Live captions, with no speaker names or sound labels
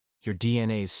Your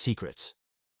DNA's secrets.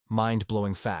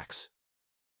 Mind-blowing facts.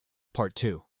 Part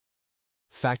 2.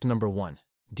 Fact number 1.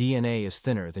 DNA is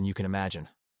thinner than you can imagine.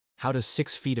 How does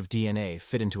 6 feet of DNA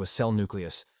fit into a cell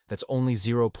nucleus that's only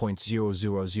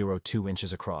 0.0002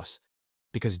 inches across?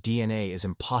 Because DNA is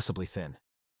impossibly thin.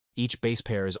 Each base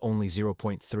pair is only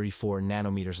 0.34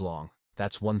 nanometers long.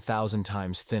 That's 1,000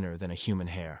 times thinner than a human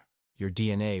hair. Your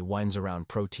DNA winds around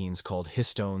proteins called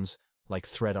histones, like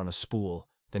thread on a spool,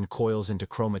 then coils into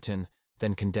chromatin,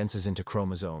 then condenses into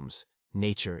chromosomes.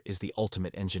 Nature is the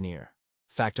ultimate engineer.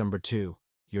 Fact number 2.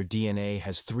 Your DNA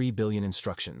has 3 billion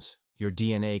instructions. Your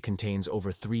DNA contains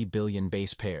over 3 billion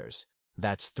base pairs.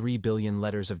 That's 3 billion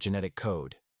letters of genetic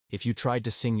code. If you tried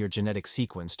to sing your genetic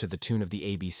sequence to the tune of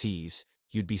the ABCs,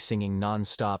 you'd be singing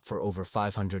non-stop for over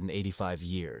 585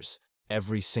 years.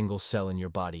 Every single cell in your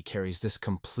body carries this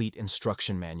complete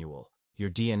instruction manual. Your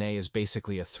DNA is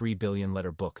basically a 3 billion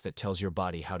letter book that tells your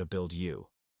body how to build you.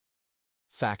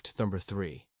 Fact number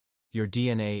 3. Your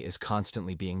DNA is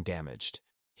constantly being damaged.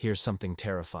 Here's something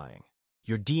terrifying.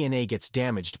 Your DNA gets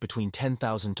damaged between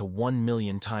 10,000 to 1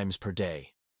 million times per day.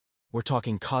 We're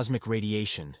talking cosmic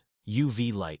radiation,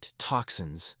 UV light,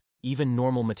 toxins, even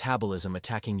normal metabolism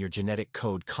attacking your genetic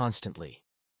code constantly.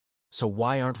 So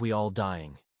why aren't we all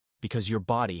dying? Because your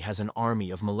body has an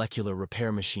army of molecular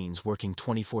repair machines working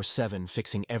 24/7,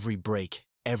 fixing every break,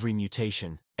 every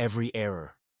mutation, every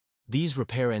error. These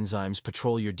repair enzymes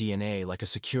patrol your DNA like a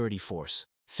security force,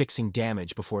 fixing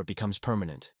damage before it becomes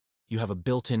permanent. You have a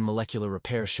built-in molecular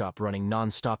repair shop running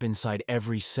non-stop inside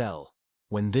every cell.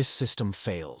 When this system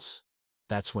fails,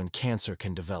 that's when cancer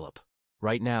can develop.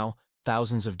 Right now,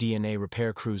 thousands of DNA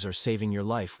repair crews are saving your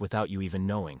life without you even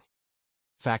knowing.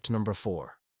 Fact number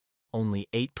 4. Only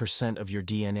 8% of your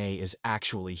DNA is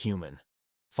actually human.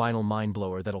 Final mind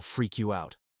blower that'll freak you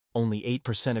out. Only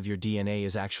 8% of your DNA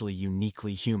is actually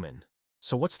uniquely human.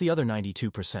 So what's the other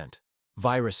 92%?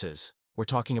 Viruses. We're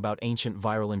talking about ancient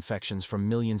viral infections from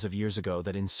millions of years ago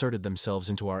that inserted themselves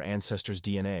into our ancestors'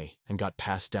 DNA and got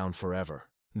passed down forever.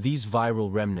 These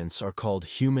viral remnants are called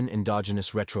human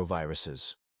endogenous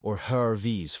retroviruses, or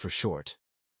HRVs for short.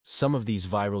 Some of these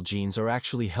viral genes are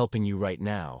actually helping you right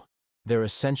now. They're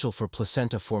essential for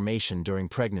placenta formation during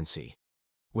pregnancy.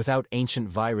 Without ancient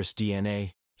virus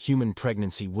DNA, human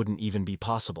pregnancy wouldn't even be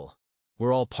possible.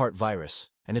 We're all part virus,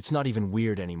 and it's not even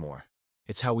weird anymore.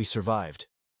 It's how we survived.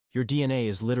 Your DNA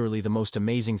is literally the most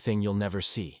amazing thing you'll never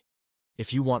see.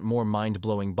 If you want more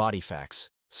mind-blowing body facts,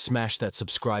 smash that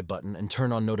subscribe button and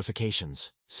turn on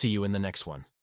notifications. See you in the next one.